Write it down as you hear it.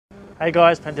Hey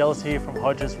guys, Pandelis here from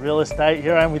Hodges Real Estate.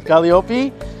 Here I am with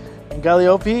Galliope. And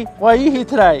Galliope, why are you here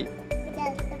today?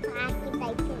 Because the park is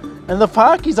open. And the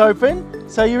park is open,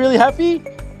 so you're really happy?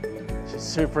 She's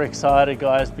super excited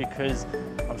guys, because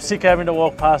I'm sick having to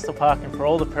walk past the park, and for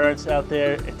all the parents out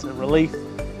there, it's a relief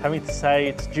having to say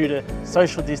it's due to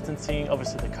social distancing,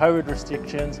 obviously the COVID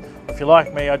restrictions. If you're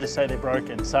like me, I just say they're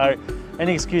broken. So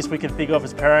any excuse we can think of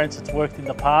as parents, it's worked in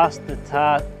the past.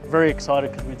 But very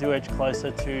excited because we do edge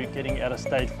closer to getting out of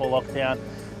stage 4 lockdown,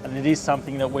 and it is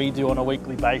something that we do on a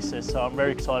weekly basis. So I'm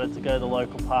very excited to go to the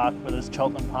local park, whether it's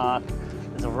Cheltenham Park.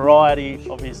 There's a variety,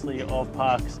 obviously, of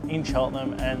parks in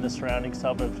Cheltenham and the surrounding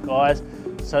suburbs, guys.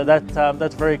 So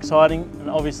that's very exciting, and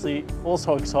obviously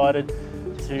also excited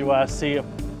to see a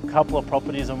couple of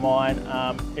properties of mine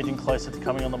edging closer to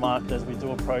coming on the market as we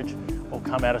do approach or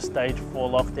come out of stage 4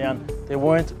 lockdown. There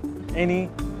weren't any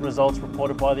results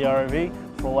reported by the ROV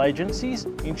for all agencies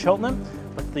in Cheltenham,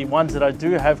 but the ones that I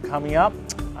do have coming up,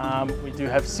 we do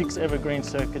have 6 Evergreen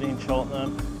Circuit in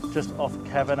Cheltenham, just off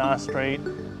Kavanagh Street,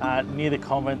 near the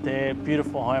convent there.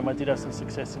 Beautiful home. I did have some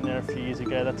success in there a few years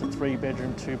ago. That's a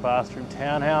 3-bedroom, 2-bathroom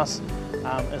townhouse.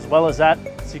 As well as that,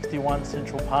 61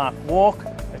 Central Park Walk,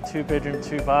 a 2-bedroom,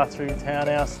 2-bathroom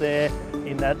townhouse there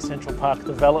in that Central Park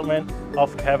development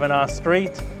off Kavanagh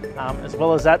Street. As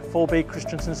well as that, 4B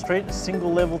Christensen Street, a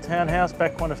single-level townhouse,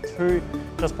 back one of 2,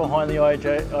 just behind the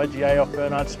IGA off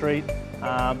Bernard Street.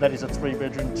 That is a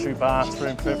 3-bedroom,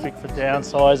 2-bathroom, perfect for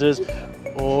downsizers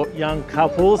or young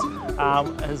couples.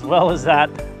 As well as that,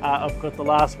 I've got the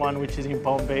last one, which is in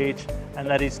Bomb Beach, and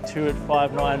that is 2 at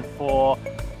 594,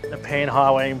 the Pan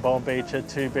Highway in Bomb Beach, a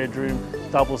 2-bedroom,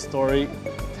 double-storey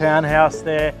townhouse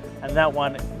there, and that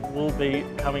one will be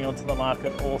coming onto the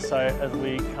market also as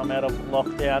we come out of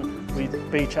lockdown with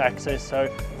beach access.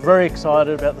 So very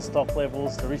excited about the stock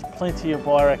levels. There is plenty of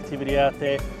buyer activity out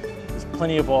there. There's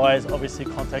plenty of buyers obviously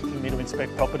contacting me to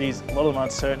inspect properties. A lot of them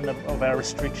uncertain of our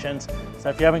restrictions. So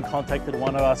if you haven't contacted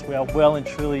one of us, we are well and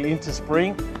truly into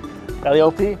spring.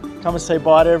 Galliope, come and say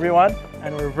bye to everyone.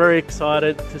 And we're very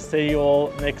excited to see you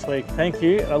all next week. Thank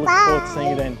you, and I look forward to seeing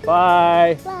you then.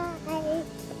 Bye. Bye.